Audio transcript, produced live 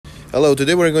Hello,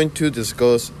 today we're going to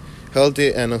discuss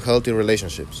healthy and unhealthy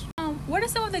relationships. What are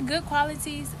some of the good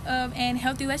qualities of an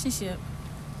healthy relationship?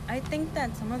 I think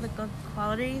that some of the good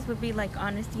qualities would be like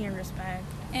honesty and respect.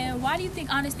 And why do you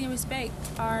think honesty and respect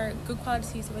are good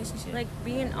qualities of a relationship? Like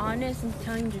being honest and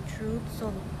telling the truth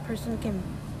so the person can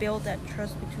build that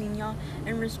trust between y'all.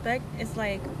 And respect is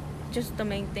like just the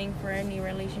main thing for any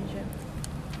relationship.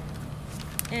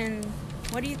 And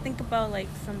what do you think about like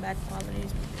some bad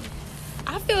qualities?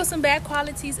 I feel some bad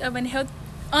qualities of an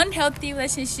unhealthy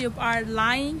relationship are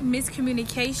lying,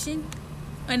 miscommunication,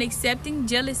 unaccepting,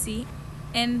 jealousy,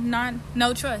 and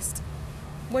no trust.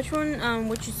 Which one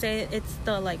would you say it's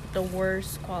the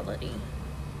worst quality?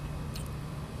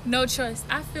 No trust.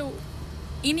 I feel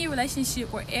any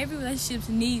relationship or every relationship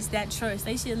needs that trust.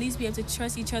 They should at least be able to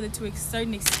trust each other to a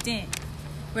certain extent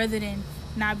rather than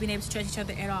not being able to trust each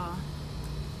other at all.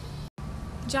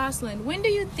 Jocelyn, when do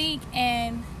you think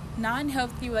an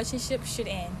non-healthy relationship should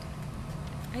end?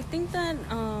 I think that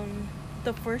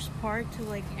the first part to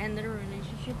like end the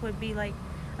relationship would be like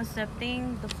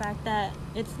accepting the fact that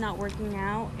it's not working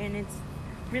out and it's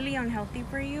really unhealthy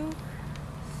for you.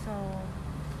 So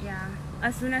yeah,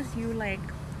 as soon as you like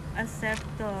accept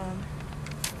the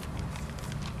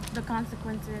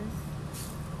consequences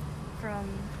from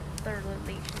the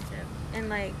relationship and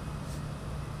like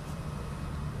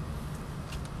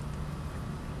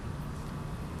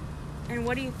and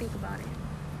what do you think about it?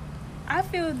 I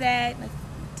feel that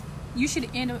you should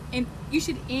end a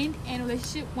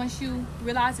relationship once you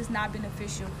realize it's not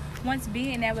beneficial. Once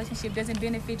being in that relationship doesn't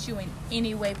benefit you in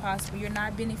any way possible, you're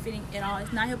not benefiting at all.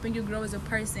 It's not helping you grow as a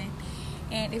person,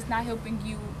 and it's not helping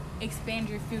you expand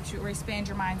your future or expand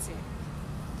your mindset.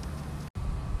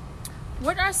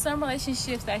 What are some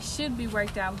relationships that should be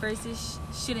worked out versus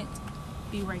shouldn't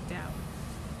be worked out?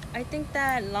 I think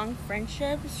that long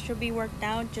friendships should be worked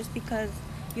out just because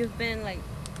you've been like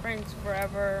friends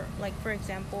forever. Like for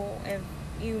example, if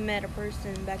you met a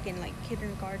person back in like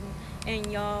kindergarten and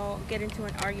y'all get into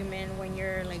an argument when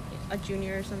you're like a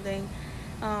junior or something,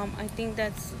 I think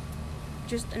that's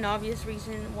just an obvious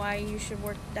reason why you should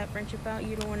work that friendship out.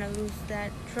 You don't want to lose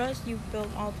that trust you've built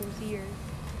all those years.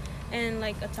 And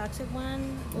like a toxic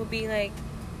one will be like,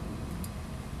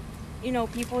 you know,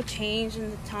 people change in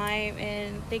the time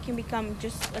and they can become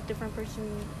just a different person,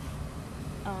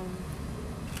 and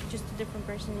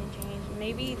change.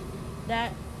 Maybe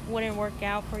that wouldn't work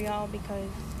out for y'all because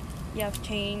you have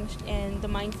changed and the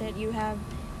mindset you have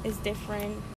is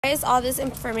different. Why is all this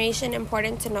information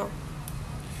important to know?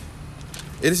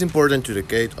 It is important to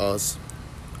educate us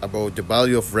about the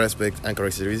value of respect and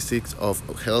characteristics of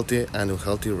healthy and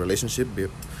unhealthy relationship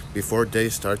before they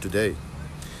start today.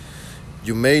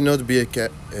 You may not be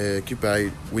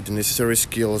occupied with the necessary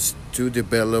skills to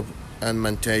develop and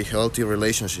maintain healthy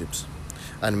relationships,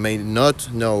 and may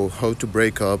not know how to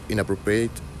break up in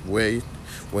appropriate way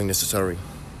when necessary.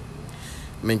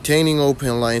 Maintaining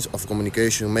open lines of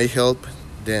communication may help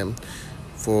them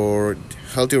for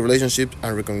healthy relationships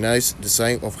and recognize the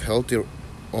sign of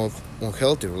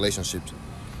unhealthy relationships,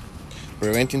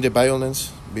 preventing the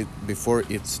violence before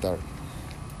it starts.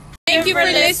 Thank you for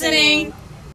listening.